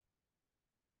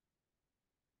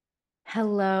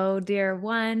Hello, dear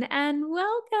one, and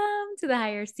welcome to the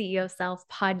Higher CEO Self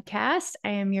podcast. I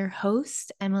am your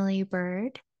host, Emily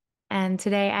Bird, and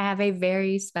today I have a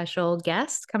very special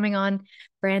guest coming on,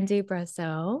 Brandy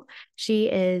Brazeau. She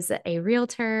is a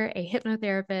realtor, a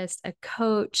hypnotherapist, a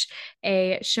coach,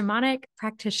 a shamanic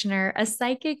practitioner, a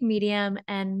psychic medium,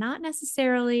 and not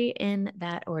necessarily in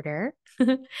that order.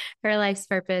 Her life's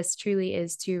purpose truly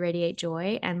is to radiate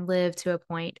joy and live to a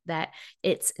point that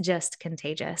it's just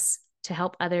contagious to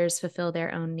help others fulfill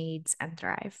their own needs and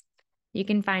thrive. You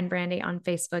can find Brandy on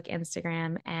Facebook,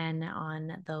 Instagram, and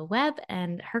on the web,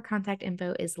 and her contact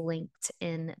info is linked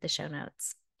in the show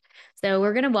notes. So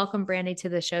we're going to welcome Brandy to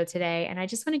the show today. And I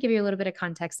just want to give you a little bit of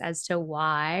context as to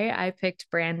why I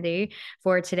picked Brandy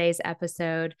for today's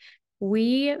episode.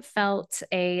 We felt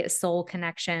a soul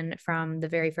connection from the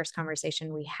very first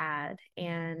conversation we had.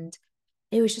 And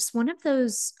it was just one of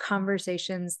those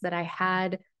conversations that I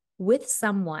had with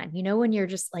someone, when you're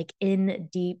just like in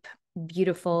deep,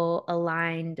 beautiful,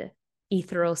 aligned,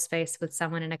 ethereal space with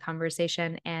someone in a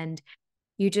conversation. And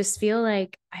you just I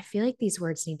feel like these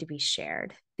words need to be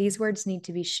shared. These words need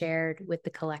to be shared with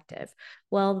the collective.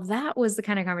 Well, that was the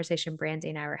kind of conversation Brandy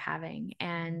and I were having.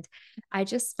 And I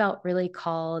just felt really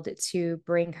called to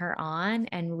bring her on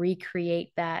and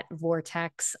recreate that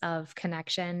vortex of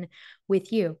connection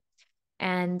with you.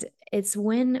 And it's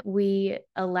when we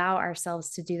allow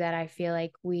ourselves to do that, I feel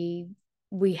like we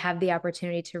have the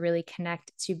opportunity to really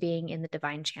connect to being in the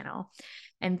divine channel.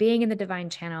 And being in the divine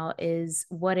channel is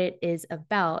what it is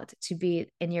about to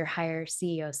be in your higher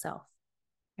CEO self,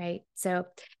 right? So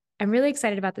I'm really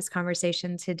excited about this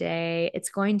conversation today.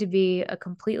 It's going to be a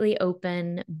completely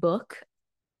open book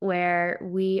where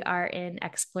we are in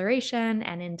exploration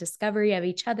and in discovery of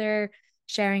each other,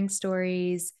 sharing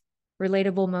stories,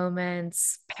 relatable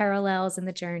moments, parallels in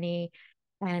the journey.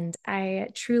 And I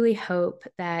truly hope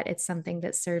that it's something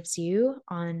that serves you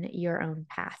on your own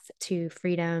path to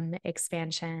freedom,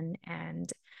 expansion,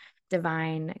 and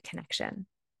divine connection.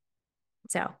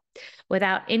 So,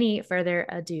 without any further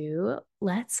ado,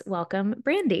 let's welcome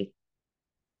Brandy.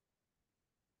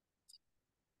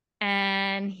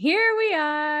 And here we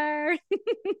are.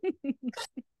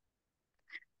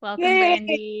 Welcome, Yay.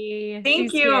 Brandy. Thank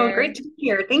She's you. Great here. to be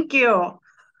here. Thank you.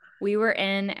 We were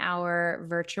in our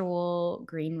virtual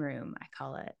green room, I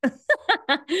call it.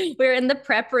 We were in the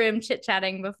prep room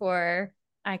chit-chatting before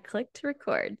I clicked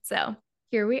record. So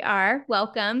here we are.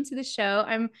 Welcome to the show.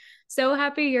 I'm so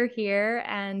happy you're here.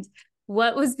 And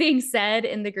what was being said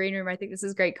in the green room, I think this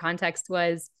is great context,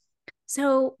 was,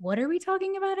 so what are we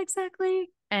talking about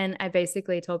exactly? And I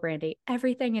basically told Brandy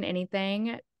everything and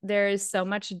anything. There is so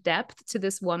much depth to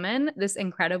this woman, this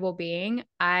incredible being.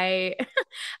 I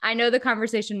know the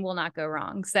conversation will not go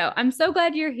wrong. So I'm so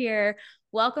glad you're here.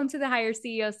 Welcome to the Higher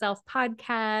CEO Self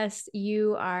podcast.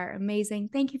 You are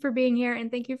amazing. Thank you for being here.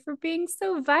 And thank you for being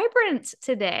so vibrant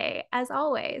today, as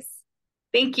always.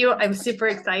 Thank you. I'm super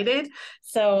excited.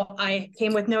 So I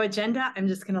came with no agenda. I'm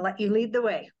just going to let you lead the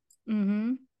way.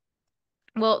 Mm-hmm.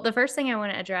 Well, the first thing I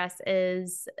want to address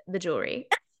is the jewelry.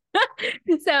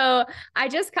 So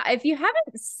if you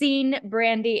haven't seen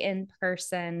Brandy in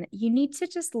person, you need to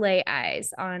just lay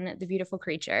eyes on the beautiful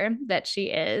creature that she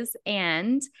is.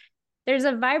 And there's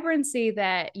a vibrancy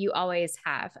that you always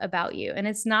have about you. And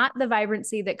it's not the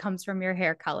vibrancy that comes from your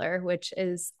hair color, which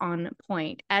is on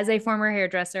point. As a former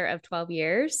hairdresser of 12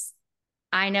 years,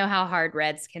 I know how hard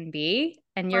reds can be.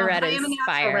 And your Well, red I am a is natural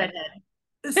fire.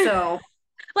 redhead. So,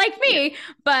 Like yeah. me,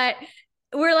 but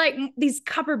we're like these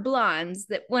copper blondes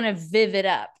that want to vivid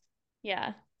up.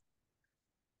 Yeah.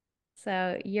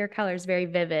 So your color is very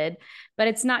vivid, but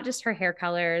it's not just her hair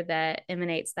color that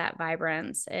emanates that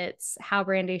vibrance. It's how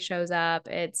Brandy shows up.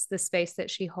 It's the space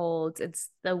that she holds. It's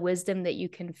the wisdom that you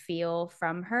can feel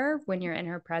from her when you're in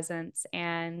her presence.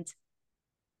 And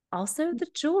also the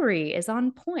jewelry is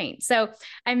on point. So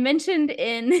I mentioned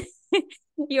in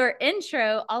your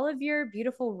intro all of your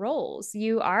beautiful roles.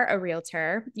 You are a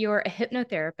realtor, you're a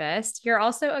hypnotherapist, you're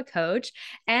also a coach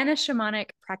and a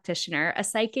shamanic practitioner, a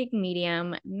psychic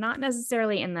medium, not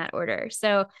necessarily in that order.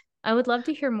 So I would love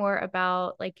to hear more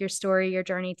about like your story, your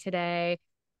journey today.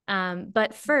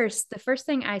 But first, the first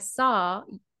thing I saw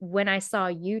when I saw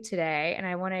you today, and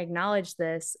I want to acknowledge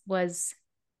this, was,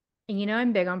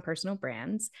 I'm big on personal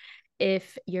brands.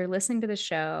 If you're listening to the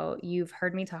show, you've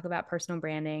heard me talk about personal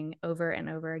branding over and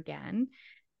over again.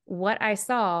 What I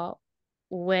saw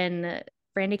when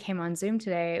Brandy came on Zoom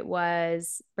today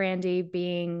was Brandy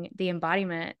being the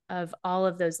embodiment of all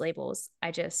of those labels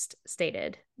I just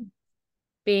stated,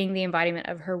 being the embodiment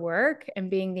of her work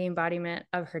and being the embodiment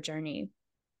of her journey,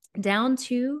 down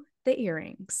to the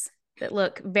earrings. that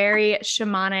look very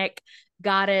shamanic,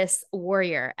 goddess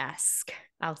warrior-esque,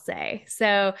 I'll say.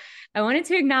 So I wanted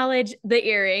to acknowledge the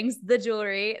earrings, the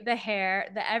jewelry, the hair,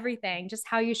 the everything, just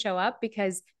how you show up,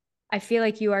 because I feel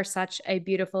like you are such a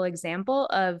beautiful example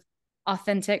of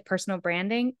authentic personal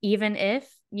branding, even if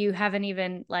you haven't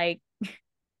even like,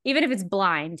 even if it's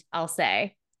blind, I'll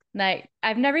say. Like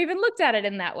I've never even looked at it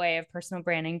in that way of personal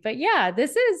branding. But yeah,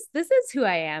 this is who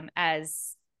I am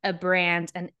as a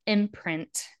brand, an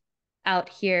imprint out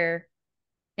here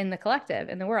in the collective,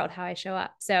 in the world, how I show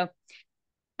up. So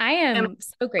I And am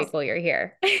so grateful you're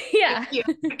here. thank Yeah. you.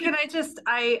 Can I just,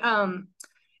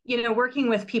 working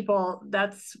with people,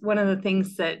 that's one of the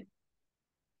things that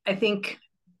I think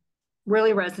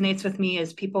really resonates with me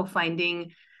is people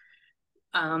finding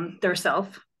their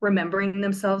self, remembering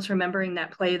themselves, remembering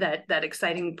that play, that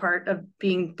exciting part of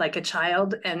being like a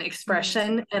child and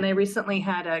expression. And I recently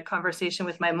had a conversation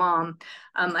with my mom.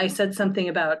 I said something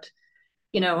about,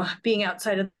 being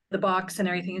outside of the box and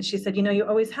everything. And she said, you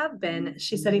always have been.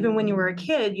 She said, even when you were a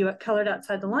kid, you colored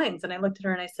outside the lines. And I looked at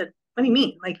her and I said, what do you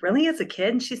mean? Like, really, as a kid?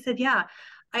 And she said, yeah.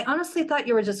 I honestly thought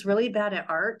you were just really bad at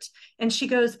art. And she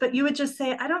goes, but you would just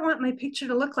say, I don't want my picture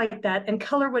to look like that. And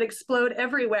color would explode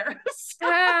everywhere. So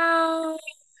Wow.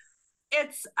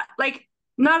 it's like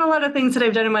not a lot of things that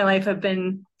I've done in my life have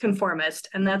been conformist.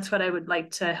 And that's what I would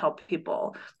like to help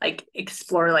people like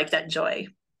explore, like that joy.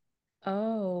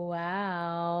 Oh,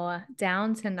 wow.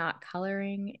 Down to not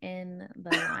coloring in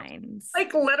the lines.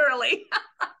 Like literally.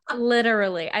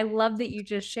 Literally. I love that you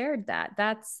just shared that.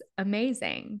 That's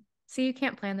amazing. So you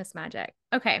can't plan this magic.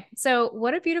 Okay. So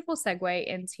what a beautiful segue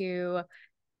into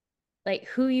like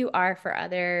who you are for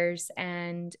others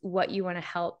and what you want to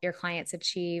help your clients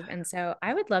achieve. And so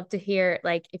I would love to hear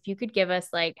like if you could give us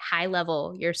like high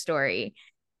level your story.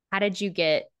 How did you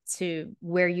get to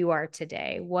where you are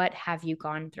today? What have you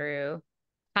gone through?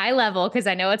 High level, because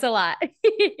I know it's a lot.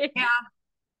 Yeah.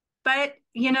 But,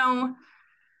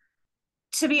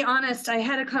 to be honest, I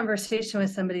had a conversation with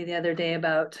somebody the other day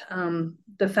about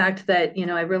the fact that,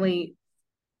 I really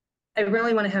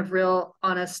want to have real,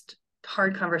 honest,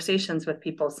 hard conversations with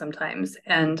people sometimes.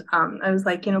 And I was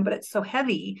like, but it's so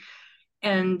heavy.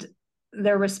 And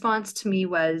their response to me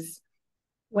was,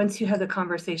 once you have the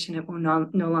conversation, it will no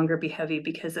longer be heavy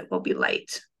because it will be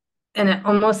light. And it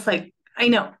almost like, I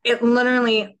know, it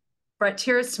literally brought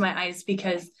tears to my eyes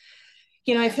because,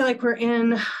 I feel like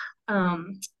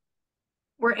um,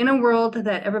 we're in a world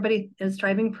that everybody is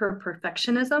striving for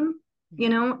perfectionism,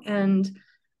 and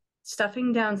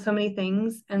stuffing down so many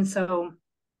things. And so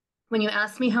when you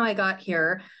ask me how I got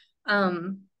here,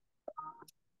 um,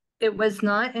 it was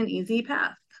not an easy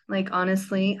path. Like,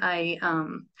 honestly,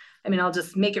 I'll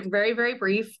just make it very, very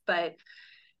brief, but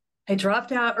I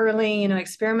dropped out early,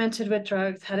 experimented with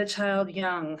drugs, had a child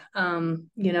young,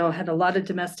 had a lot of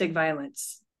domestic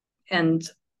violence and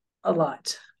a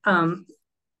lot.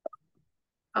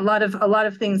 A lot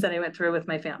of things that I went through with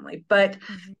my family. But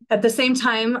Mhm. at the same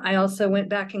time, I also went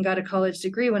back and got a college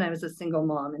degree when I was a single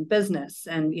mom in business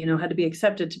and, had to be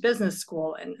accepted to business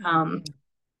school. And, Mhm.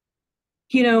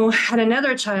 had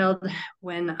another child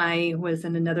when I was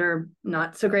in another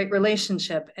not so great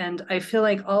relationship. And I feel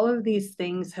like all of these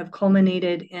things have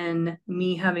culminated in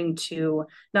me having to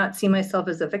not see myself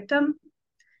as a victim.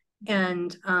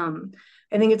 And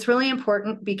I think it's really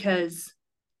important because,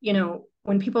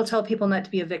 when people tell people not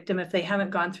to be a victim, if they haven't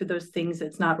gone through those things,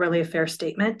 it's not really a fair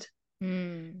statement.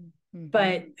 Mhm.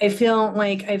 But I feel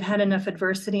like I've had enough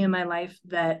adversity in my life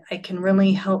that I can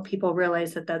really help people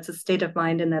realize that that's a state of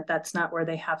mind and that that's not where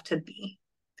they have to be.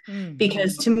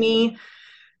 Because Mhm. to me,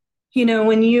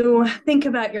 when you think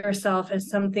about yourself as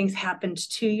some things happened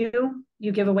to you,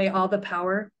 you give away all the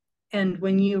power. And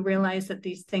when you realize that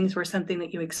these things were something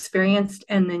that you experienced,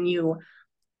 and then you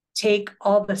take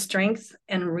all the strengths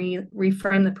and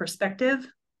reframe the perspective,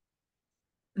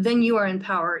 then you are in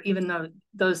power, even though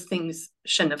those things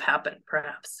shouldn't have happened,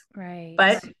 perhaps. Right.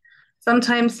 But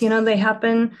sometimes, they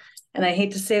happen. And I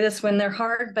hate to say this when they're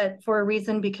hard, but for a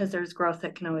reason, because there's growth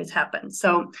that can always happen.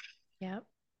 So Yep.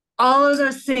 all of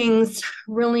those things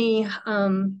really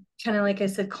kind of, like I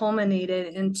said,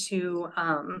 culminated into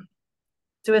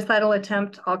suicidal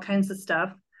attempt, all kinds of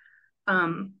stuff.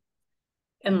 Um,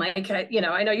 and like, I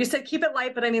know you said keep it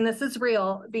light, but I mean, this is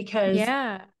real because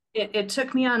Yeah. it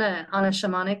took me on a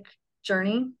shamanic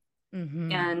journey.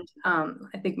 Mhm. And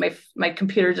I think my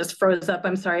computer just froze up.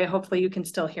 I'm sorry. Hopefully you can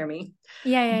still hear me.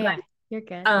 Yeah, yeah, But yeah. You're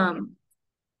good.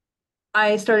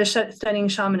 I started studying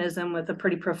shamanism with a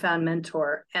pretty profound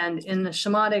mentor. And in the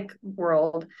shamanic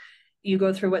world, you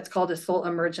go through what's called a soul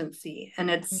emergency. And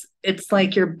it's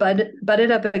like you're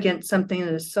butted up against something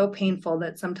that is so painful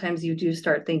that sometimes you do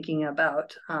start thinking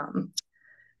about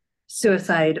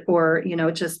suicide, or,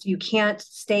 just you can't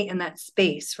stay in that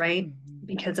space, right? Mm-hmm.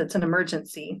 Because it's an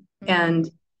emergency. Mm-hmm. And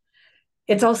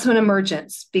it's also an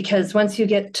emergence because once you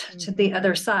get to the Mm-hmm.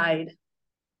 other side,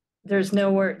 there's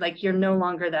nowhere, like you're no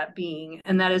longer that being.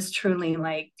 And that is truly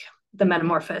like the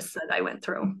metamorphosis that I went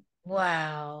through.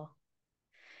 Wow.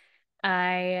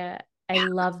 I I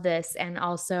love this. And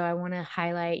also I want to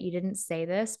highlight, you didn't say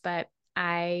this, but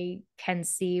I can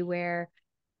see where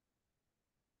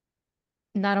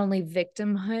not only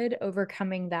victimhood,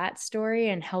 overcoming that story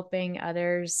and helping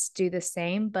others do the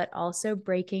same, but also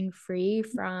breaking free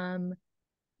from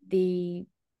the,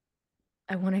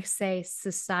 I want to say,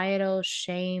 societal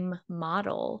shame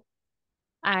model.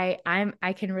 I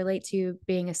can relate to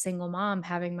being a single mom,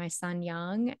 having my son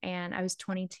young, and I was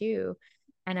 22,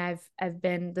 and I've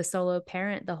been the solo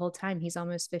parent the whole time. He's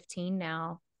almost 15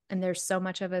 now, and there's so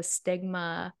much of a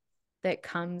stigma that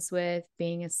comes with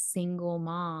being a single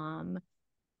mom,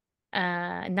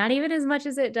 not even as much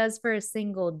as it does for a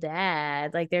single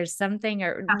dad. Like there's something,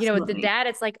 or with the Absolutely. dad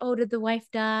it's like, oh, did the wife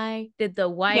die, did the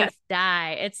Yes. wife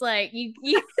die? It's like you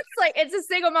it's like, it's a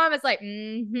single mom, it's like,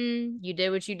 you did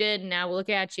what you did and now we'll look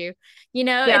at you.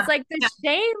 Yeah. It's like the Yeah.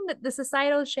 shame, the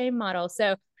societal shame model.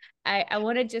 So I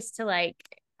wanted just to like,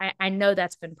 I know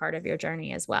that's been part of your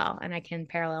journey as well, and I can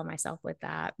parallel myself with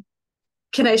that.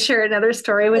 Can I share another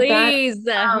story with that? Please.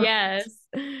 Um, Yes.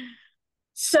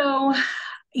 so,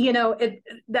 it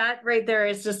that right there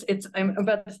is just I'm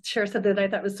about to share something that I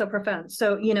thought was so profound.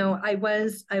 So, I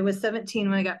was 17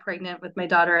 when I got pregnant with my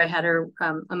daughter. I had her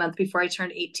a month before I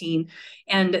turned 18,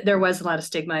 and there was a lot of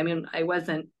stigma. I mean, I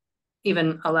wasn't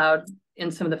even allowed in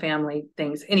some of the family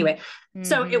things. Anyway,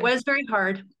 so it Mm-hmm. was very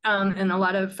hard, and a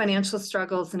lot of financial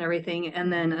struggles and everything.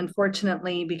 And then, Mm-hmm.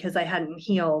 unfortunately, because I hadn't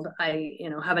healed, I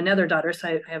have another daughter. So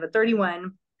I have a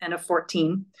 31 and a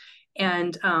 14,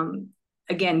 and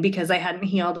again, because I hadn't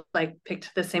healed, I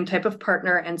picked the same type of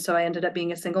partner, and so I ended up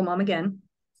being a single mom again,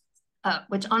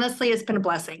 which honestly has been a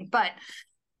blessing. But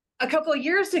a couple of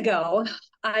years ago,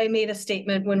 I made a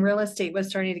statement when real estate was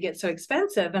starting to get so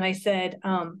expensive. And I said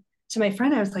to my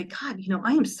friend, I was like, God,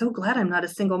 I am so glad I'm not a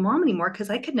single mom anymore because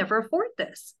I could never afford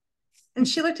this. And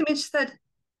she looked at me and she said,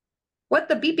 what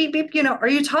the beep, beep, beep, are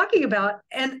you talking about?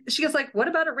 And she was like, what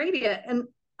about a radiant? And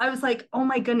I was like, oh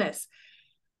my goodness.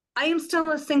 I am still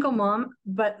a single mom,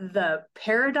 but the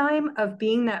paradigm of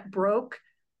being that broke,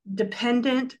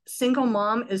 dependent single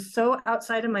mom is so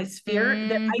outside of my sphere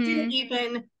that I didn't Mm-hmm.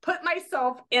 even put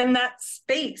myself in that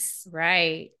space.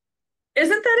 Right.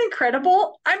 Isn't that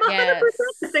incredible? I'm 100%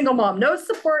 a Yes. single mom, no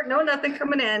support, no nothing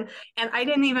coming in. And I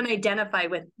didn't even identify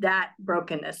with that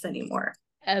brokenness anymore.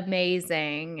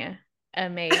 Amazing.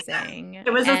 Amazing.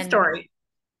 It was a And story.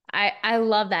 I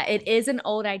love that. It is an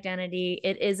old identity.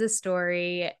 It is a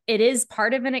story. It is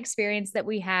part of an experience that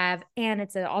we have, and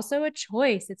it's also a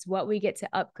choice. It's what we get to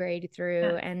upgrade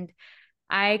through. Yeah. And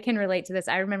I can relate to this.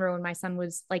 I remember when my son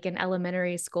was like in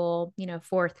elementary school,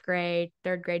 fourth grade,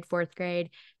 third grade, fourth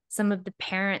grade. Some of the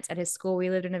parents at his school, we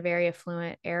lived in a very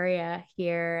affluent area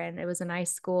here, and it was a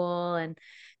nice school. And,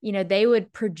 they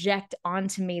would project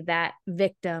onto me that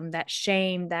victim, that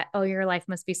shame, that, oh, your life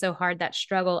must be so hard, that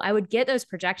struggle. I would get those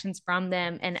projections from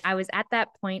them. And I was at that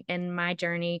point in my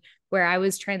journey where I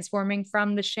was transforming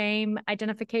from the shame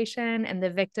identification and the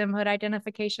victimhood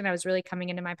identification. I was really coming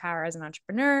into my power as an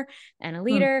entrepreneur and a Hmm.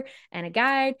 leader and a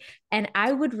guide. And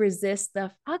I would resist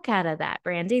the fuck out of that,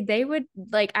 Brandy. They would,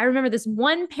 like, I remember this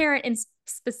one parent in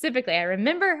specifically, I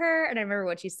remember her and I remember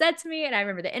what she said to me and I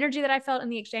remember the energy that I felt in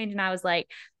the exchange. And I was like,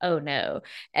 oh no.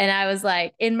 And I was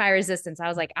like, in my resistance, I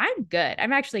was like, I'm good.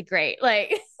 I'm actually great.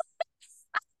 Like,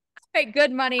 make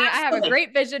good money. I have a Absolutely.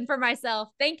 great vision for myself.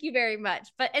 Thank you very much.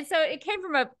 And so it came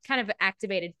from a kind of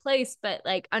activated place, but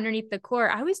like underneath the core,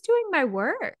 I was doing my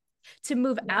work to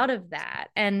move Yeah, out of that.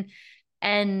 And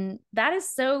that is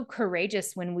so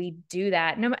courageous when we do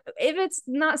that. No, if it's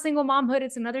not single momhood,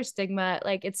 it's another stigma.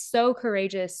 Like it's so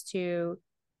courageous to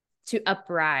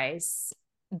uprise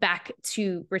back,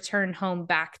 to return home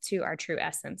back to our true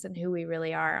essence and who we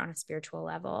really are on a spiritual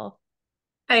level.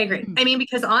 I agree. I mean,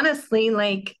 because honestly,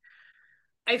 like,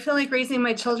 I feel like raising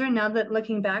my children now that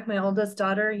looking back, my oldest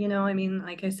daughter, I mean,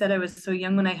 like I said, I was so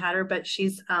young when I had her, but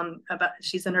she's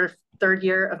in her third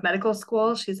year of medical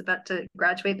school. She's about to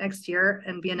graduate next year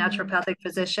and be a Mm-hmm. naturopathic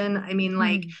physician. I mean,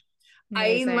 like,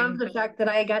 I love Amazing. the fact that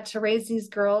I got to raise these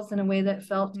girls in a way that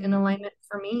felt in Mm-hmm. alignment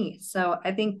for me. So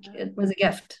I think it was a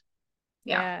gift.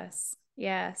 Yeah. Yes.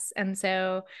 Yes. And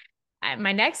so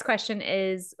my next question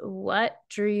is, what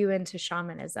drew you into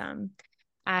shamanism?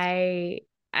 I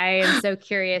I am so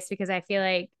curious because I feel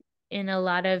like in a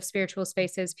lot of spiritual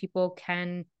spaces, people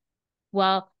can,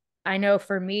 well, I know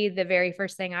for me, the very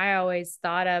first thing I always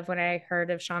thought of when I heard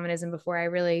of shamanism before I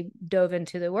really dove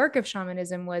into the work of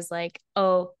shamanism was like,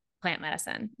 oh, plant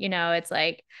medicine. It's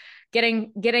like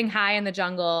getting high in the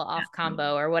jungle off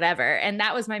combo or whatever. And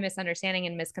that was my misunderstanding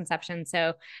and misconception.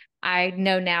 So I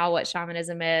know now what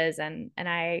shamanism is, and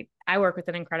I work with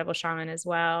an incredible shaman as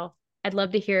well. I'd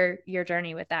love to hear your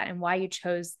journey with that and why you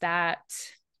chose that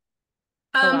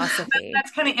philosophy. That's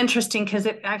kind of interesting because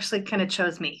it actually kind of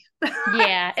chose me.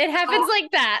 Yeah, it happens Oh,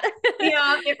 like that.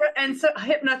 yeah, and so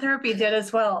hypnotherapy did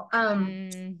as well.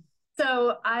 Mm,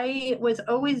 So I was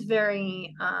always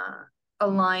very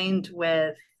aligned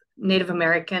with Native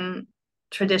American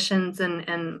traditions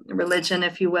and religion,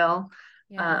 if you will.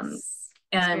 Um, yes.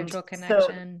 and Spiritual so,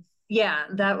 connection. yeah,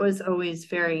 that was always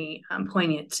very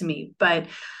poignant to me. But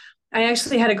I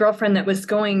actually had a girlfriend that was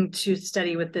going to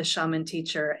study with this shaman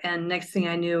teacher. And next thing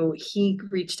I knew, he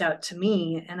reached out to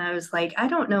me, and I was like, I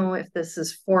don't know if this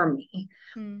is for me.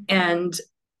 Mm. And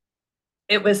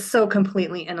it was so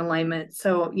completely in alignment.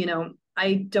 So,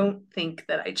 I don't think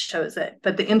that I chose it.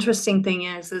 But the interesting thing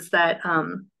is that,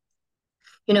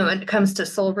 when it comes to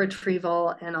soul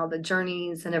retrieval and all the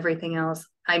journeys and everything else,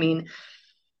 I mean,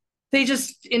 they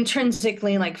just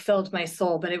intrinsically like filled my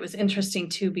soul. But it was interesting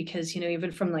too, because,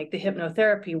 even from like the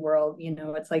hypnotherapy world,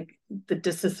 it's like the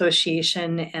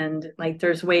disassociation, and like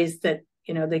there's ways that,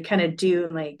 they kind of do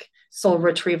like soul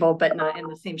retrieval, but not in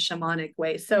the same shamanic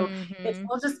way. So it's Mm-hmm.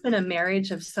 all just been a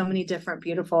marriage of so many different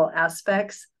beautiful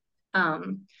aspects.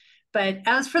 Um, but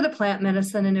as for the plant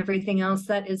medicine and everything else,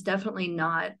 that is definitely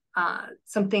not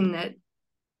something that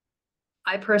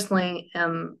I personally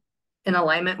am in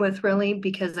alignment with, really,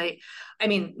 because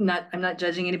I'm not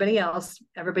judging anybody else.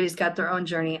 Everybody's got their own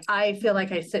journey. I feel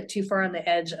like I sit too far on the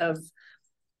edge of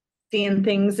seeing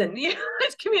things and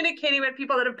communicating with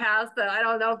people that have passed, that I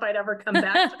don't know if I'd ever come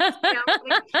back to this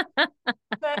family.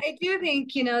 But I do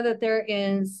think, that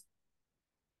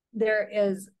there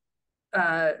is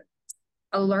uh,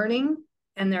 a learning,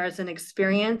 and there is an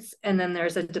experience, and then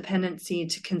there's a dependency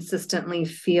to consistently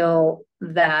feel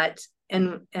that.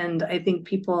 And I think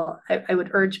I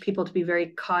would urge people to be very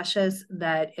cautious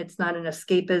that it's not an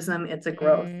escapism, it's a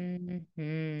growth.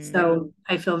 Mm-hmm. So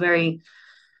I feel very,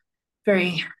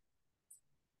 very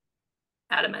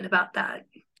adamant about that.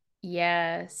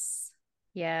 Yes.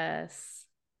 Yes.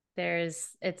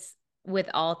 It's with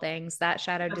all things, that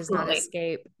shadow does not Absolutely.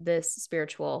 escape this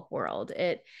spiritual world.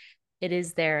 It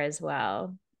is there as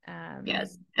well.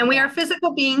 Yes. And we are Yeah.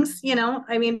 physical beings,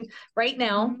 right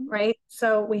now, Mhm. right?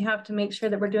 So we have to make sure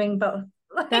that we're doing both.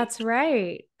 Like, That's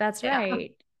right. That's yeah.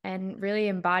 right. And really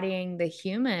embodying the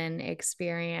human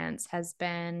experience has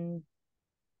been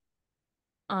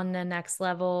on the next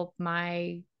level.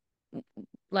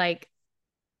 Like,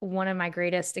 one of my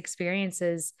greatest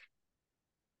experiences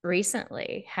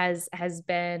recently has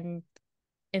been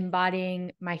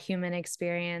embodying my human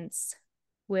experience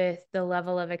with the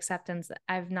level of acceptance that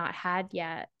I've not had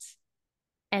yet.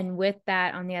 And with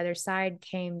that, on the other side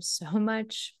came so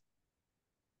much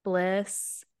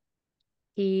bliss,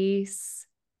 peace,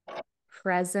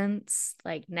 presence,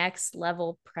 like next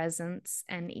level presence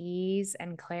and ease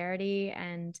and clarity.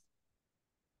 And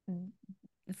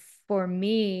for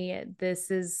me,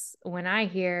 this is when I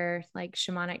hear like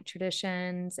shamanic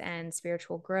traditions and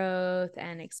spiritual growth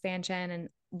and expansion and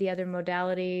the other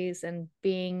modalities and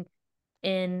being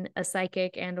in a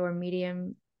psychic and or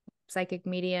psychic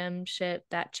mediumship,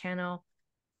 that channel,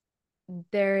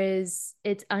 it's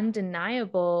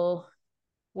undeniable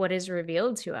what is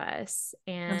revealed to us.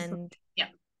 And Absolutely. Yeah.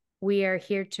 we are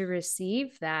here to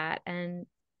receive that and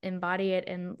embody it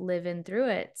and live in through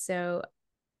it. So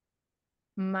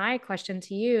my question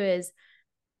to you is,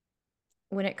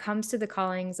 when it comes to the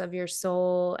callings of your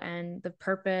soul and the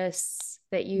purpose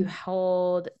that you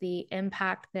hold, the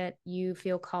impact that you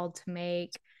feel called to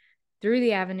make through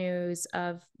the avenues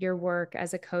of your work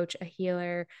as a coach, a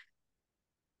healer,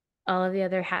 all of the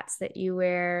other hats that you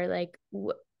wear, like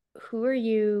who are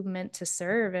you meant to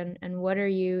serve, and what are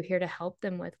you here to help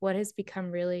them with? What has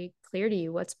become really clear to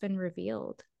you? What's been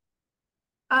revealed?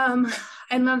 Um,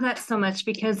 I love that so much,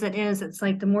 because it's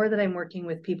like the more that I'm working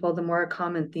with people, the more a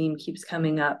common theme keeps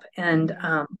coming up.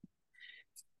 Mm.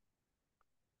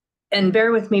 And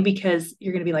bear with me, because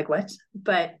you're going to be like, what?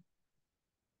 But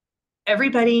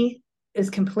everybody is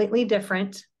completely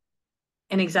different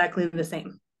and exactly the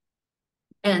same.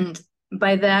 And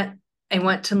by that, I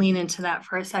want to lean into that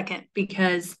for a second,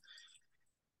 because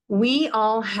we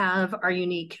all have our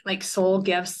unique like soul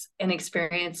gifts and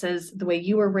experiences, the way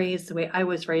you were raised, the way I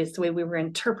was raised, the way we were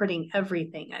interpreting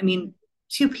everything. I mean,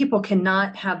 two people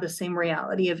cannot have the same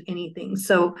reality of anything.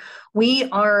 So we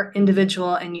are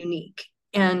individual and unique.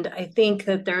 And I think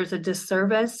that there's a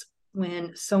disservice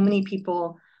when so many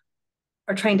people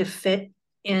are trying to fit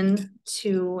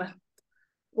into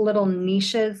little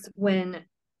niches, when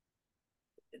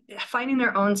finding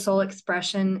their own soul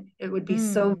expression, it would be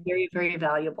so Mm. very, very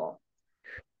valuable.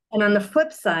 And on the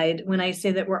flip side, when I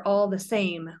say that we're all the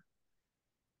same,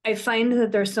 I find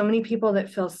that there's so many people that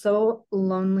feel so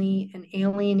lonely and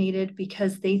alienated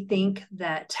because they think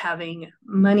that having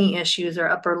money issues or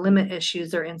upper limit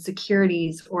issues or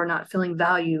insecurities or not feeling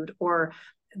valued or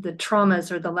the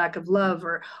traumas or the lack of love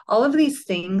or all of these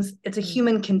things, it's a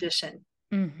human condition.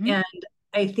 Mm-hmm. And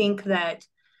I think that,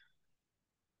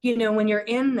 you know, when you're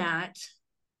in that,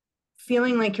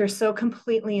 feeling like you're so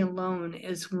completely alone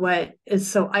is what is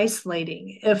so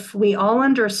isolating. If we all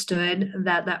understood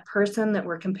that that person that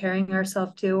we're comparing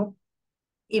ourselves to,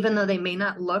 even though they may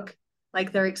not look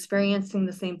like they're experiencing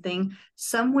the same thing,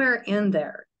 somewhere in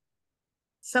there,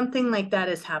 something like that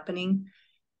is happening.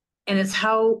 And it's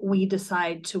how we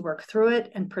decide to work through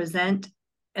it and present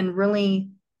and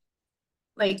really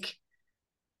like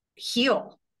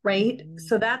heal, right? Mm-hmm.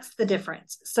 So that's the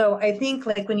difference. So I think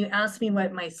like when you ask me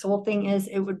what my soul thing is,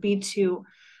 it would be to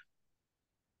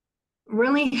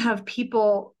really have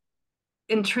people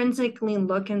intrinsically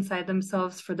look inside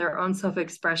themselves for their own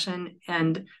self-expression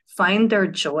and find their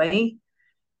joy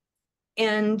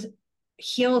and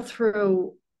heal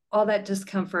through all that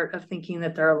discomfort of thinking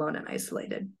that they're alone and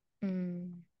isolated.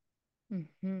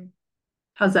 Mm-hmm.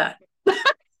 How's that?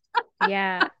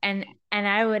 Yeah, and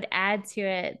I would add to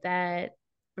it that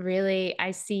really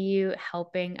I see you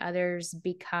helping others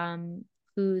become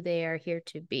who they are here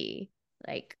to be,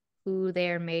 like who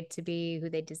they are made to be, who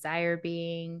they desire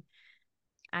being.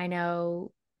 I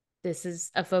know this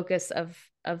is a focus of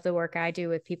the work I do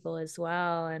with people as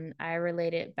well, and I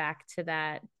relate it back to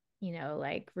that,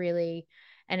 like really,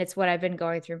 and it's what I've been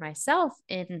going through myself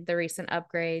in the recent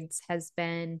upgrades has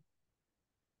been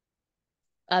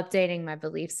updating my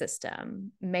belief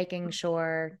system, making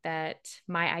sure that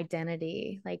my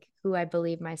identity, like who I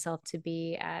believe myself to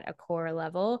be at a core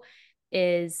level,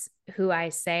 is who I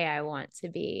say I want to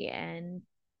be and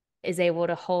is able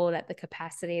to hold at the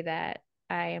capacity that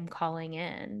I am calling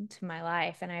in to my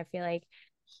life. And I feel like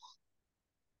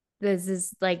this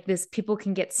is like this people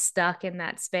can get stuck in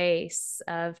that space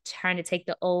of trying to take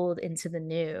the old into the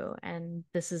new. And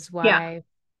this is Yeah. why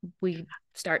we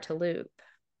start to loop.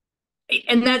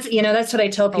 And that's, you know, that's what I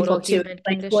tell Total people too. human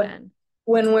Like what, condition.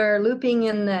 when we're looping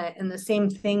in the same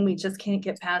thing, we just can't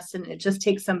get past, and it just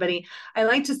takes somebody. I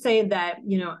like to say that,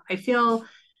 you know, I feel,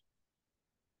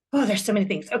 oh, there's so many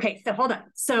things. Okay, so hold on.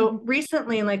 So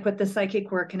recently, like with the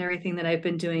psychic work and everything that I've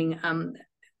been doing,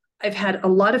 I've had a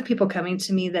lot of people coming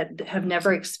to me that have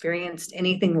never experienced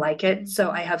anything like it.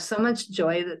 So I have so much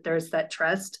joy that there's that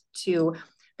trust to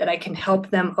that I can help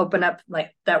them open up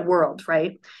like that world,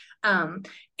 right? Um,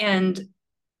 and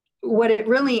what it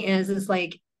really is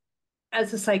like,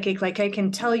 as a psychic, like I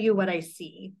can tell you what I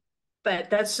see,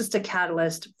 but that's just a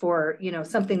catalyst for, you know,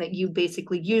 something that you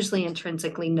basically usually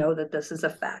intrinsically know that this is a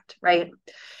fact, right?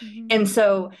 Mm-hmm. And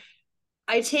so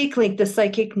I take like the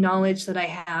psychic knowledge that I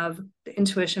have, the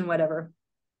intuition, whatever,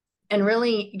 and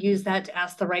really use that to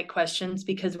ask the right questions,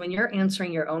 because when you're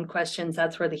answering your own questions,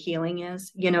 that's where the healing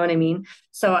is. You know what I mean?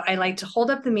 So I like to hold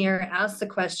up the mirror, ask the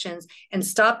questions, and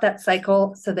stop that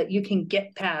cycle so that you can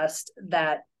get past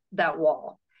that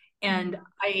wall. And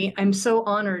I'm so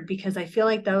honored because I feel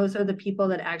like those are the people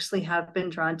that actually have been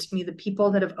drawn to me, the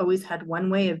people that have always had one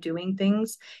way of doing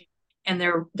things, and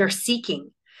they're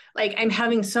seeking. Like I'm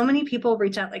having so many people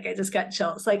reach out, like I just got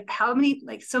chills. Like how many,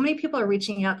 like so many people are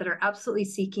reaching out that are absolutely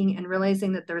seeking and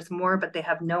realizing that there's more, but they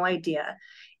have no idea.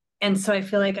 And so I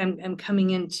feel like I'm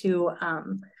coming into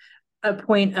a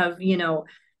point of, you know,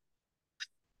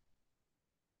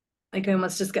 like I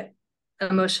almost just got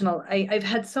emotional. I've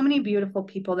had so many beautiful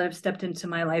people that have stepped into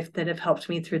my life that have helped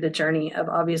me through the journey of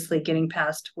obviously getting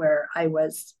past where I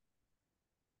was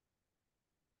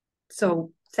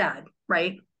so sad,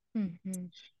 right? Mm-hmm.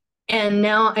 And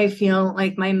now I feel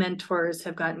like my mentors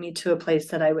have gotten me to a place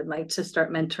that I would like to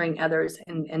start mentoring others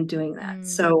and doing that.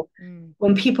 So Mm-hmm.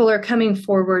 when people are coming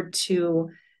forward to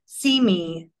see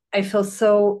me, I feel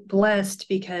so blessed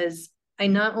because I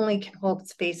not only can hold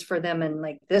space for them in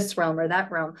like this realm or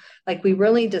that realm, like we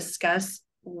really discuss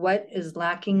what is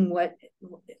lacking, what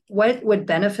would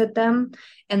benefit them.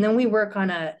 And then we work on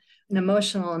an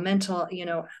emotional and mental, you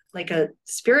know, like a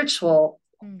spiritual,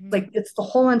 Mm-hmm. like it's the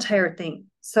whole entire thing.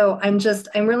 So I'm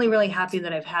really, really happy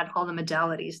that I've had all the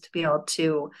modalities to be able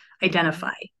to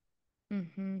identify.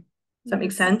 Mm-hmm. Does that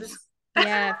make sense?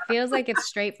 Yeah, it feels like it's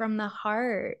straight from the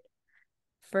heart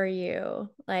for you.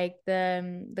 Like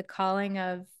the calling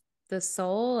of the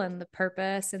soul and the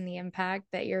purpose and the impact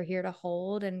that you're here to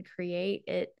hold and create,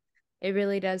 it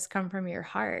really does come from your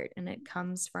heart and it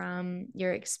comes from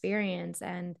your experience.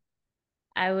 And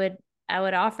I would I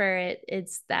would offer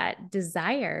it's that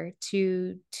desire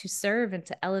to serve and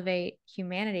to elevate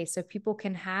humanity so people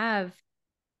can have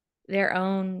their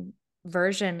own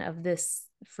version of this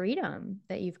freedom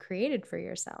that you've created for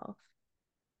yourself.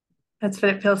 That's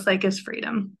what it feels like, is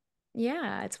freedom.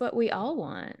 Yeah, it's what we all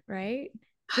want, right?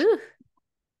 Whew.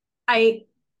 I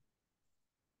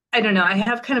I don't know. I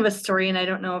have kind of a story, and I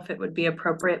don't know if it would be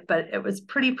appropriate, but it was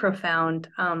pretty profound.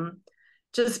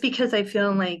 Just because I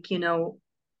feel like,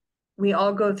 we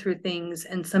all go through things,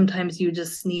 and sometimes you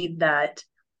just need that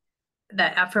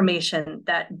affirmation,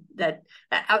 that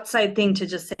outside thing to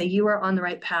just say you are on the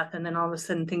right path, and then all of a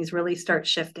sudden things really start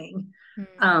shifting. Hmm.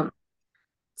 Um, Yeah,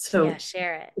 so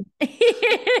share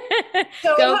it.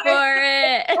 so Go for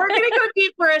we're gonna it. go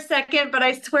deep for a second, but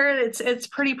I swear it's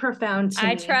pretty profound to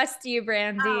I me. trust you, Um,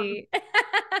 Brandy.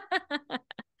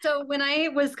 so when I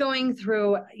was going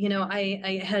through,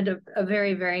 I had a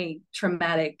very, very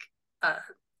traumatic uh,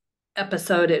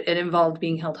 episode. It involved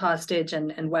being held hostage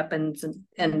and weapons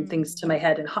and things Mm. to my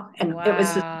head, and it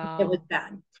was Wow.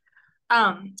 bad.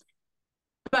 Um,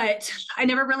 but I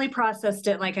never really processed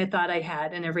it like I thought I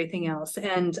had and everything else.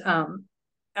 And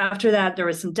after that, there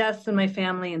was some deaths in my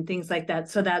family and things like that.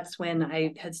 So that's when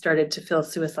I had started to feel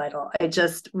suicidal. I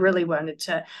just really wanted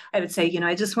to, I would say,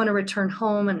 I just want to return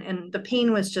home. And the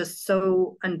pain was just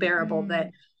so unbearable that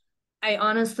Mm. I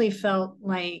honestly felt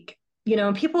like,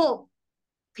 people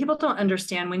don't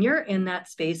understand when you're in that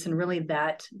space and really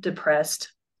that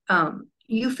depressed.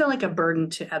 You feel like a burden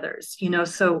to others,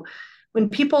 so when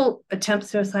people attempt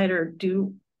suicide or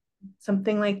do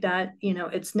something like that,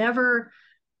 it's never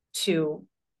to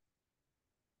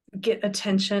get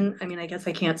attention. I mean, I guess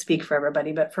I can't speak for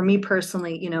everybody, but for me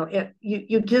personally,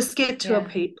 you just get to a Yeah.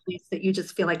 place that you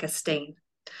just feel like a stain.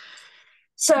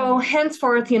 So Mm.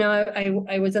 henceforth,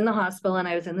 I was in the hospital, and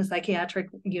I was in the psychiatric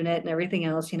unit and everything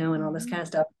else, and all this Mm-hmm. kind of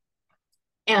stuff.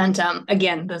 And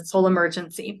again, this whole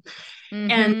emergency.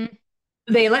 And Mm-hmm.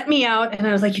 they let me out, and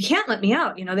I was like, you can't let me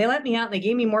out. They let me out and they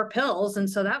gave me more pills. And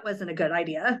so that wasn't a good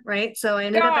idea. Right. So I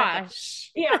ended up at the,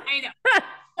 Gosh. yeah, I know.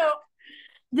 So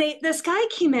this guy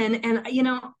came in, and,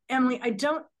 Emily,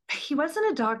 he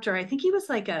wasn't a doctor. I think he was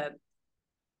like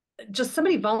just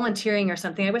somebody volunteering or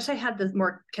something. I wish I had the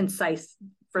more concise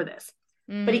for this,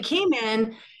 but he Mm. came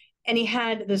in and he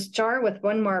had this jar with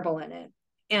one marble in it.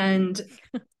 And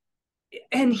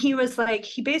he was like,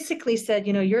 he basically said,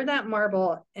 you're that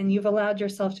marble, and you've allowed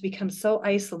yourself to become so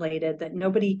isolated that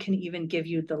nobody can even give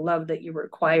you the love that you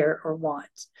require or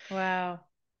want. Wow.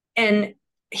 And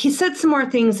he said some more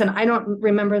things, and I don't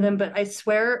remember them, but I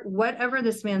swear whatever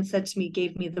this man said to me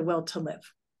gave me the will to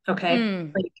live. Okay.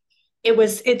 Mm. Like,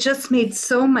 it just made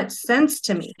so much sense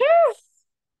to me.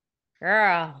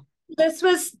 Girl.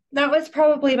 That was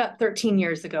probably about 13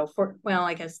 years ago, well,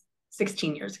 I guess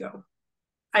 16 years ago.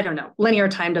 I don't know. Linear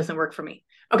time doesn't work for me.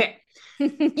 Okay.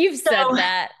 You've said So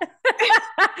that.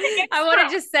 I it's want true.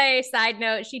 to just say, side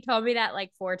note, she told me that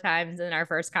like 4 times in our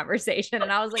first conversation. And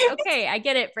I was like, okay, I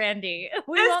get it, Brandy.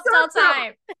 We It's won't so tell true.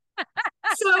 time.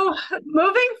 So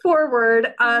moving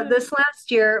forward, this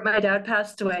last year, my dad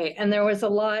passed away, and there was a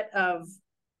lot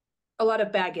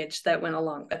of baggage that went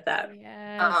along with that.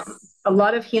 Yes. A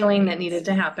lot of healing that Right. needed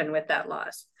to happen with that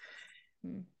loss.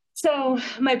 Mm. So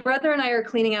my brother and I are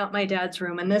cleaning out my dad's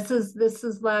room, and this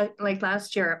is like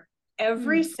last year.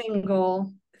 Every Mm.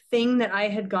 single thing that I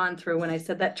had gone through when I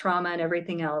said that trauma and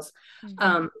everything else, Mm-hmm.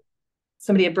 um,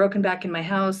 somebody had broken back in my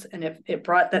house, and it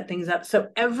brought that things up. So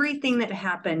everything that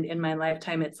happened in my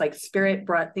lifetime, it's like spirit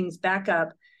brought things back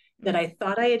up that I Mm.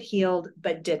 thought I had healed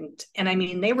but didn't. And I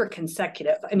mean, they were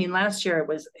consecutive. I mean, last year it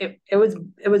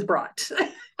was brought.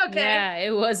 Okay. Yeah,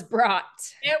 it was brought.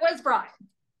 It was brought.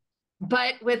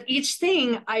 But with each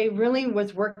thing, I really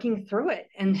was working through it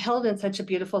and held in such a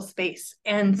beautiful space.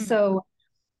 And Mm. so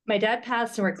my dad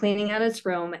passed, and we're cleaning out his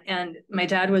room, and my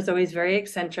dad was always very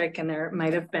eccentric, and there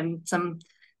might have been some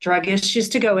drug issues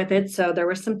to go with it, so there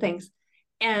were some things.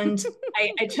 And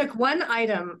I took one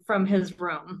item from his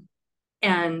room,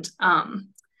 and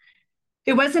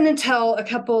it wasn't until a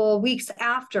couple weeks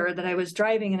after that I was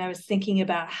driving, and I was thinking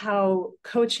about how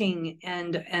coaching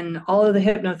and all of the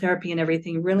hypnotherapy and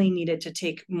everything really needed to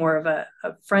take more of a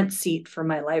front seat for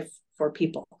my life for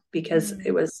people, because it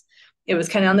Mm. was it was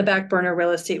kind of on the back burner.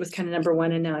 Real estate was kind of number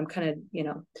one. And now I'm kind of,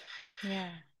 Yeah.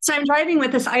 so I'm driving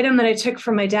with this item that I took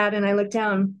from my dad, and I looked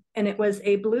down and it was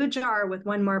a blue jar with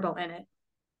one marble in it.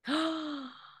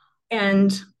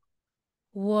 And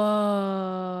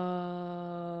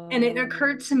And it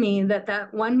occurred Whoa. to me that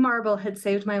that one marble had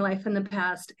saved my life in the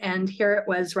past. And here it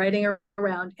was riding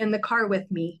around in the car with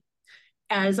me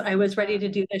as I was ready Uh, to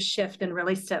do this shift and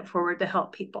really step forward to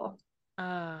help people.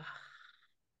 uh,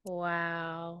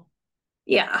 wow.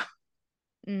 Yeah.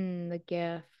 The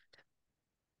gift.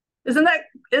 Isn't that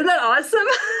isn't that awesome?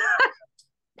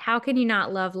 How can you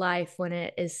not love life when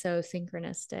it is so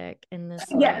synchronistic in this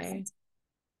Yes. way?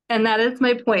 And that is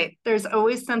my point. There's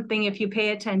always something, if you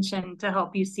pay attention, to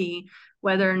help you see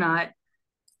whether or not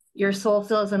your soul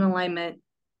feels in alignment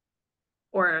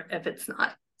or if it's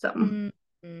not. So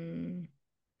Mm-hmm.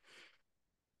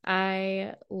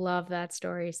 I love that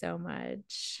story so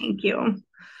much. thank you.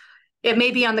 It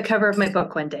may be on the cover of my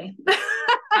book one day.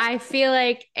 I feel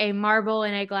like a marble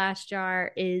in a glass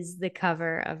jar is the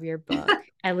cover of your book,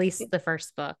 at least the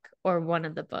first book or one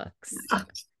of the books.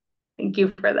 Thank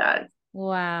you for that.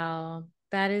 Wow.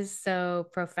 That is so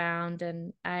profound.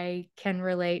 And I can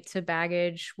relate to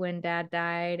baggage when dad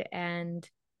died. And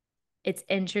it's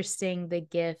interesting the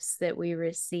gifts that we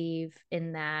receive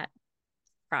in that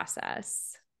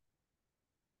process.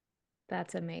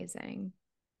 That's amazing.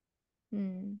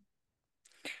 Hmm.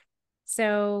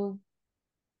 So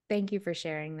thank you for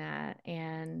sharing that.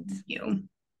 And Thank you.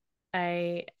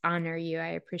 I honor you.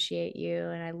 I appreciate you.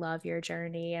 And I love your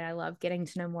journey. And I love getting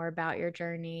to know more about your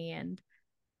journey and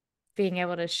being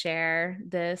able to share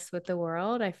this with the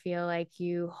world. I feel like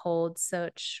you hold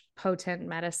such potent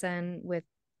medicine with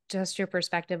just your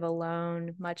perspective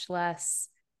alone, much less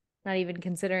not even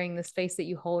considering the space that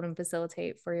you hold and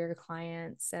facilitate for your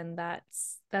clients. And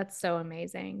that's so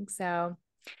amazing. So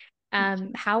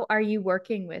how are you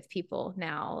working with people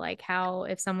now? Like how,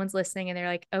 if someone's listening and they're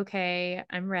like, okay,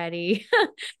 I'm ready,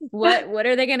 what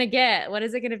are they gonna get? What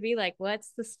is it gonna be like?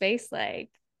 What's the space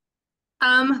like?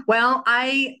 Well,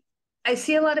 I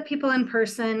see a lot of people in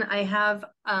person. I have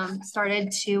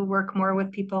started to work more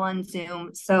with people on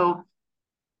Zoom. So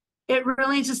it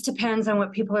really just depends on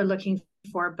what people are looking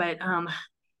for. But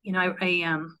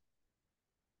I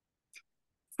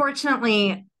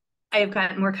fortunately I've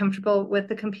gotten more comfortable with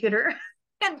the computer.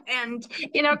 And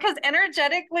because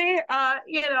energetically,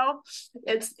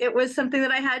 it was something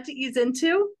that I had to ease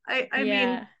into. I mean,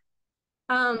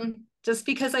 Yeah. just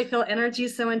because I feel energy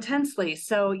so intensely.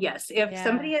 So yes, if Yeah.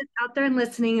 somebody is out there and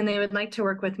listening and they would like to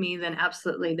work with me, then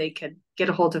absolutely they could get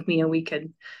a hold of me and we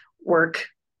could work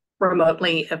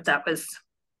remotely if that was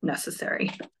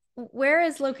necessary. Where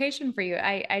is location for you?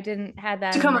 I didn't have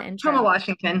that in the Tacoma, intro.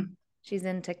 Washington. She's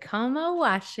in Tacoma,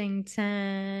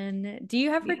 Washington. Do you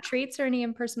have Yeah. retreats or any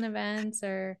in-person events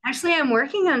or? Actually, I'm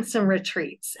working on some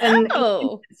retreats, and it's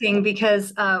Oh. interesting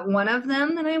because one of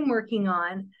them that I'm working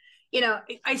on,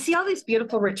 I see all these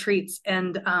beautiful retreats,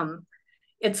 and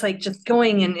it's like just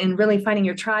going and really finding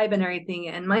your tribe and everything.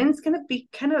 And mine's going to be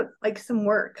kind of like some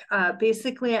work.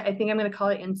 Basically, I think I'm going to call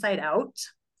it Inside Out,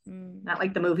 Mm. not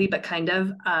like the movie, but kind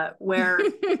of where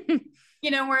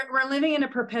we're living in a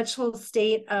perpetual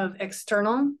state of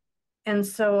external. And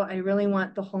so I really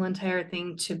want the whole entire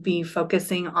thing to be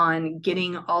focusing on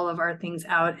getting all of our things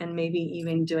out and maybe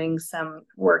even doing some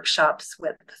workshops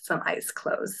with some eyes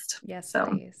closed. Yes, So,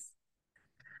 please.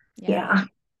 Yeah. yeah.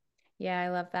 Yeah, I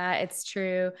love that. It's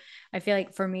true. I feel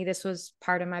like for me, this was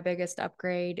part of my biggest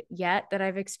upgrade yet that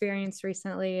I've experienced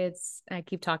recently. I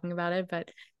keep talking about it,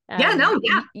 but Yeah, no,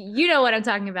 yeah. you know what I'm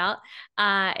talking about.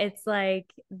 It's like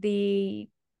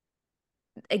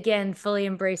again, fully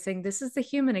embracing this is the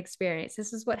human experience.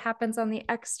 This is what happens on the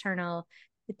external.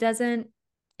 It doesn't,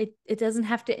 it doesn't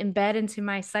have to embed into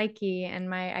my psyche and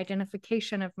my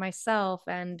identification of myself.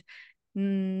 And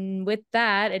with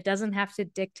that, it doesn't have to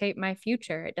dictate my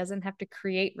future. It doesn't have to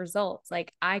create results.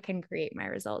 Like I can create my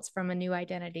results from a new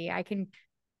identity. I can,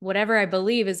 whatever I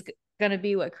believe is going to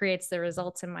be what creates the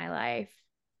results in my life,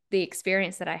 the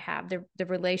experience that I have, the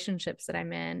relationships that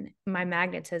I'm in, my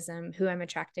magnetism, who I'm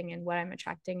attracting and what I'm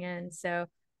attracting in. So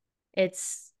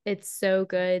it's so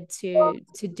good to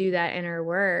do that inner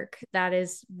work. That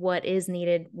is what is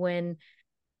needed when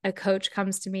a coach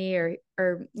comes to me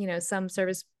or some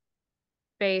service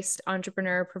based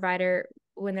entrepreneur provider,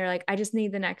 when they're like, I just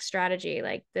need the next strategy.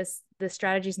 Like the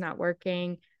strategy's not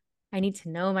working. I need to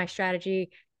know my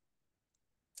strategy.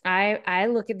 I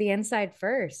look at the inside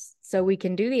first so we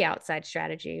can do the outside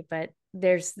strategy, but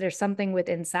there's something with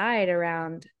inside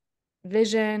around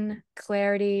vision,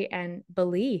 clarity, and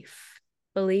belief.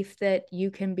 belief that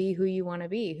you can be who you want to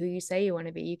be, who you say you want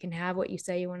to be. You can have what you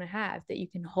say you want to have, that you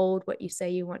can hold what you say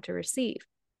you want to receive.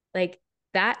 Like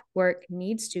that work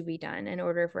needs to be done in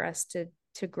order for us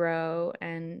to grow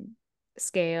and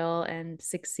scale and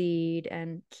succeed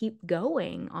and keep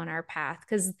going on our path,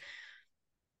 because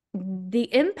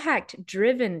the impact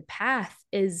driven path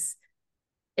is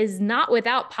not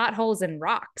without potholes and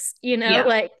rocks, Yeah.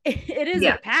 like it is a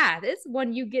Yeah. path. It's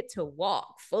one you get to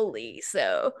walk fully.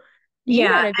 So you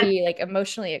got Yeah. to be like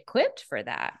emotionally equipped for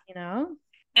that.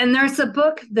 And there's a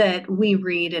book that we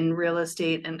read in real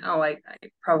estate, and I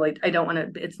don't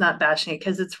want to, it's not bashing it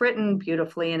because it's written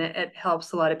beautifully and it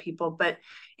helps a lot of people. But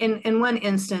in one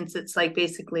instance, it's like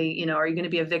basically, are you going to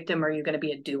be a victim or are you going to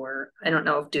be a doer? I don't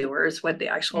know if doer is what the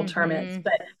actual term is, Mm-hmm.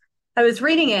 but I was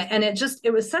reading it and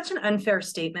it was such an unfair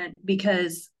statement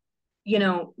because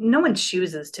no one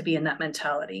chooses to be in that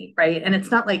mentality, right? And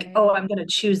it's not like, oh, Right. I'm going to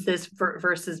choose this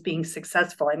versus being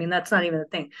successful. I mean, that's not even the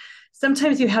thing.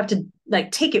 Sometimes you have to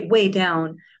like take it way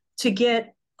down to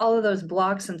get all of those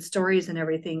blocks and stories and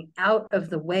everything out of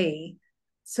the way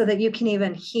so that you can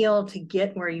even heal to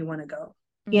get where you want to go.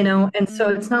 And so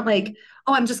Mm-hmm. it's not like,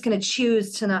 oh, I'm just going to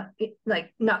choose to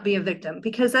not be a victim,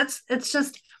 because it's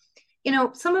just,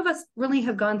 some of us really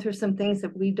have gone through some things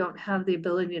that we don't have the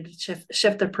ability to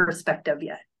shift the perspective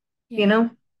yet, you Yeah, know?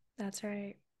 that's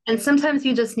right. And sometimes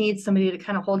you just need somebody to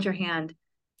kind of hold your hand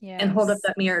and hold up Yes.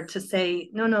 that mirror to say,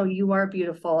 no, no, you are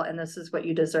beautiful and this is what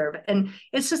you deserve. And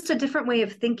it's just a different way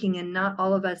of thinking. And not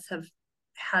all of us have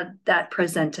had that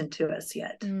presented to us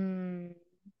yet. Mm,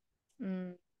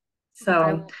 mm. I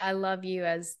So, I love you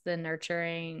as the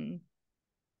nurturing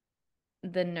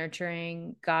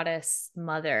goddess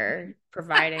mother,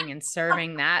 providing and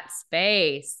serving that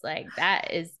space. Like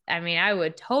that is, I mean, I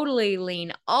would totally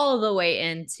lean all the way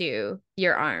into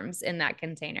your arms in that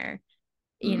container,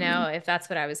 if that's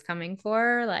what I was coming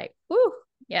for. Like, whoo,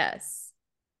 yes.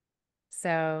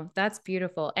 So that's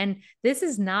beautiful. And this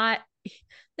is not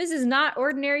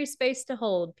ordinary space to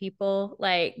hold, people.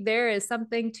 Like there is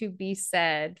something to be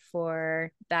said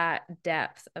for that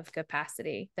depth of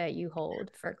capacity that you hold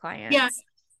for yeah. clients.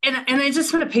 And I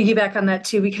just want to piggyback on that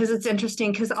too, because it's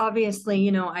interesting. Because obviously,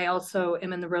 I also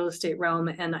am in the real estate realm,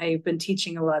 and I've been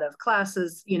teaching a lot of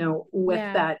classes, with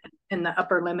Yeah. that and the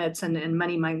upper limits and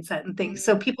money mindset and things.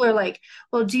 So Mm, people are like,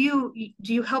 "Well, do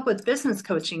you help with business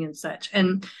coaching and such?"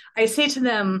 And I say to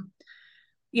them,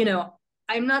 you know,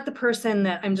 I'm not the person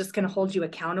that I'm just going to hold you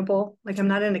accountable. Like I'm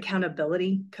not an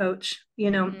accountability coach.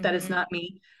 That is mhm. not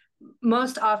me.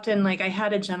 Most often, like I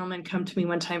had a gentleman come to me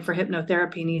one time for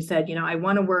hypnotherapy, and he said, I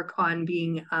want to work on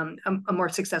being a more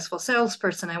successful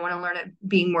salesperson. I want to learn at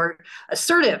being more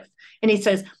assertive. And he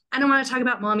says, I don't want to talk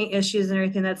about mommy issues and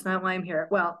everything. That's not why I'm here.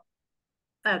 Well,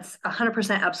 that's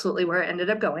 100% absolutely where it ended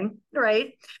up going.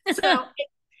 Right. So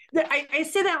I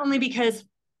say that only because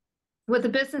with the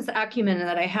business acumen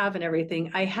that I have and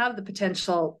everything, I have the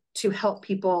potential to help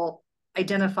people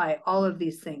identify all of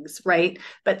these things, right?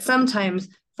 But sometimes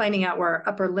finding out where our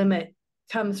upper limit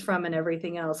comes from and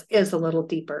everything else is a little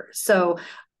deeper. So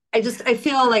I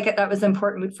feel like that was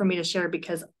important for me to share,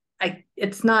 because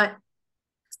it's not,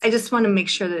 I just want to make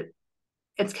sure that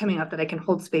it's coming up that I can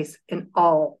hold space in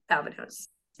all avenues.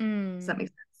 Does that Mm, make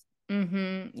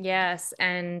sense? yes.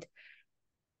 And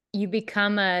you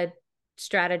become a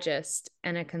strategist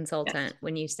and a Yes. consultant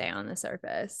when you stay on the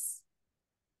surface.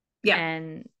 Yeah.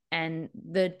 And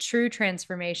the true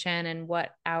transformation and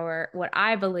what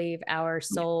I believe our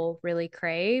soul really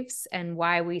craves, and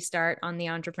why we start on the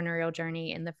entrepreneurial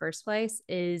journey in the first place,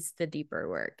 is the deeper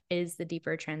work, is the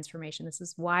deeper transformation. This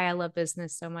is why I love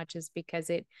business so much, is because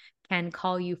it can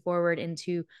call you forward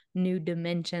into new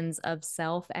dimensions of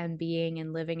self and being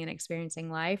and living and experiencing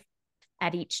life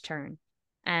at each turn.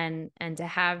 And to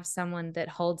have someone that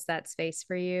holds that space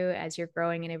for you as you're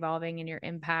growing and evolving in your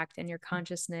impact and your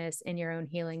consciousness in your own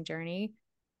healing journey,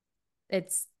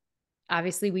 it's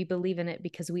obviously, we believe in it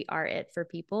because we are it for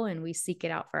people, and we seek it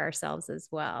out for ourselves as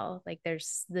well. Like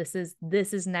this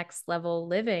is next level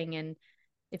living, and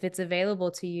if it's available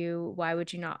to you, why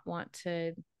would you not want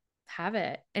to have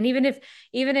it? And even if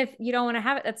you don't want to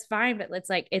have it, that's fine. But it's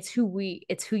like it's who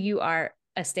you are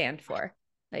a stand for.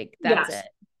 Like that's Yes. it.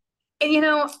 And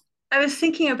I was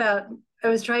I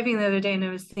was driving the other day and I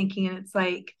was thinking, and it's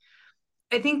like,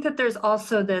 I think that there's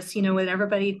also this, with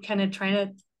everybody kind of trying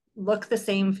to look the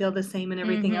same, feel the same, and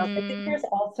everything else. I think Mm-hmm. there's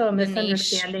also a The niche.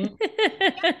 misunderstanding.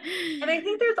 And I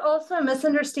think there's also a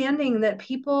misunderstanding that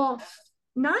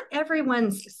not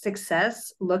everyone's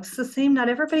success looks the same. Not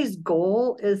everybody's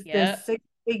goal is this Yep.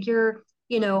 six-figure,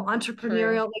 True.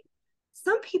 entrepreneurial. Like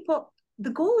some people,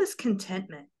 the goal is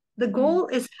contentment. The Mm. goal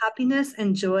is happiness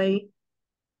and joy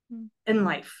in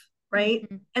life, right?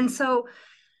 Mm-hmm. And so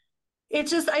I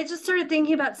just started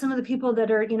thinking about some of the people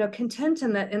that are, content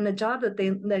in the job that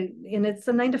and it's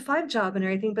a 9 to 5 job and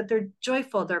everything, but they're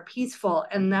joyful, they're peaceful.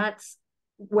 And that's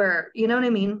where, you know what I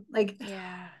mean? Like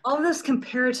Yeah. all this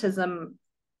comparatism,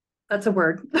 that's a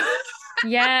word.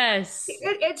 Yes.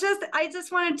 I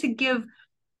just wanted to give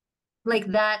like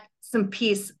that some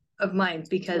peace of mind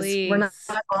because we're not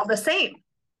Please. all the same.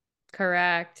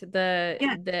 Correct.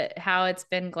 Yeah. The how it's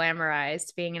been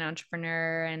glamorized being an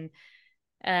entrepreneur and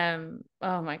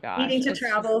oh my gosh, Needing to it's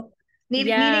just travel, needing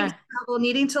to yeah. travel,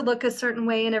 needing to look a certain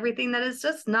way and everything that is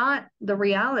just not the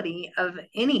reality of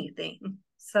anything.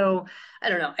 So I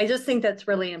don't know. I just think that's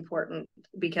really important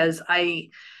because I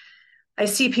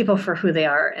see people for who they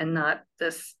are and not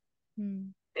this Mm.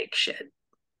 big shit.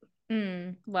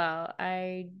 Well,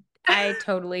 I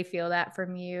totally feel that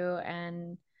from you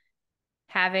and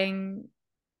having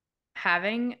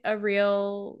having a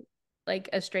real like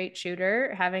a straight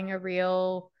shooter, having a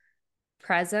real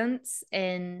presence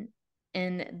in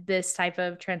this type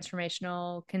of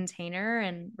transformational container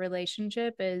and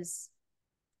relationship is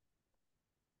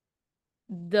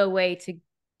the way to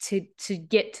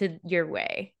get to your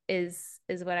way is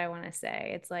what I want to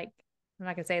say. It's like I'm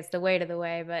not gonna say it's the way to the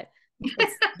way, but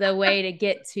it's the way to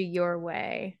get to your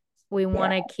way. We Yeah.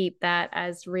 want to keep that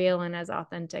as real and as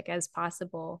authentic as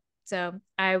possible. So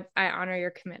I honor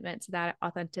your commitment to that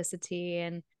authenticity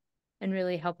and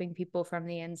really helping people from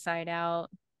the inside out.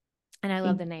 And I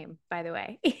love the name, by the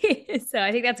way. So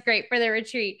I think that's great for the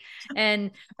retreat.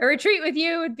 And a retreat with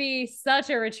you would be such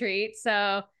a retreat.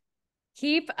 So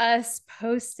keep us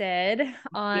posted You.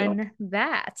 on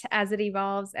that as it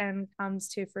evolves and comes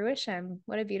to fruition.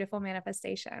 What a beautiful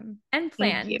manifestation and Thank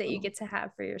plan you. that you get to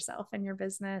have for yourself and your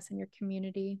business and your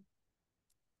community.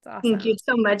 It's Thank you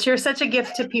awesome. so much. You're such a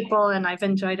gift to people and I've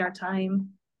enjoyed our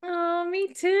time. Oh,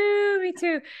 me too. Me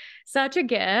too. Such a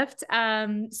gift.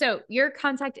 So your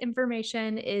contact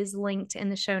information is linked in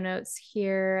the show notes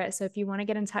here. So if you want to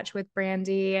get in touch with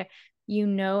Brandy, you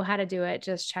know how to do it.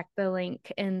 Just check the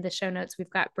link in the show notes. We've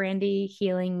got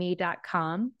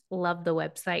brandyhealingme.com. Love the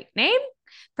website name.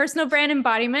 Personal brand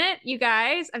embodiment, you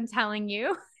guys, I'm telling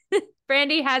you.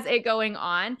 Brandy has it going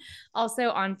on also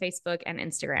on Facebook and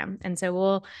Instagram. And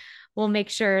so we'll make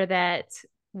sure that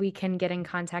we can get in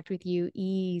contact with you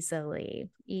easily.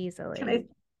 Can Easily. I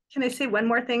can I say one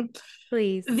more thing?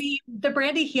 Please. The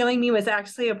Brandy Healing Me was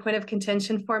actually a point of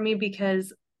contention for me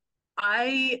because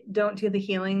I don't do the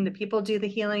healing. The people do the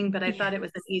healing, but I Yeah. thought it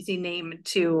was an easy name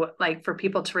to like for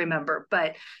people to remember.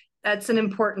 But that's an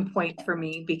important point for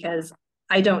me because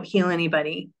I don't heal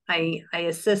anybody. I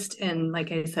assist in,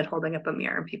 like I said, holding up a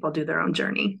mirror and people do their own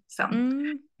journey. So sorry.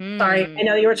 I Mm-hmm.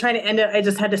 know you were trying to end it. I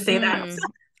just had to say that. Mm.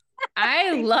 I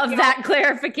Thank love you. that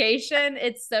clarification.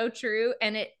 It's so true.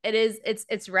 And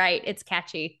it's right. It's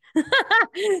catchy. So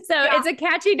Yeah. it's a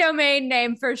catchy domain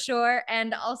name for sure.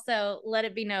 And also let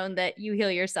it be known that you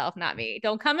heal yourself, not me.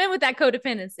 Don't come in with that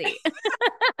codependency.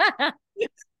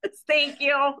 Thank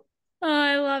you. Oh,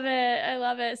 I love it. I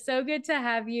love it. So good to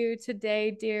have you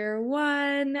today, dear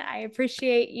one. I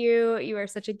appreciate you. You are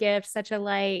such a gift, such a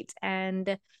light.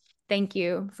 And thank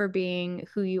you for being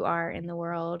who you are in the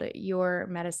world. Your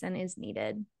medicine is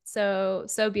needed. So,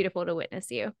 so beautiful to witness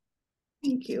you.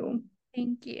 Thank you.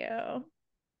 Thank you.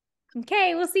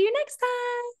 Okay, we'll see you next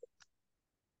time.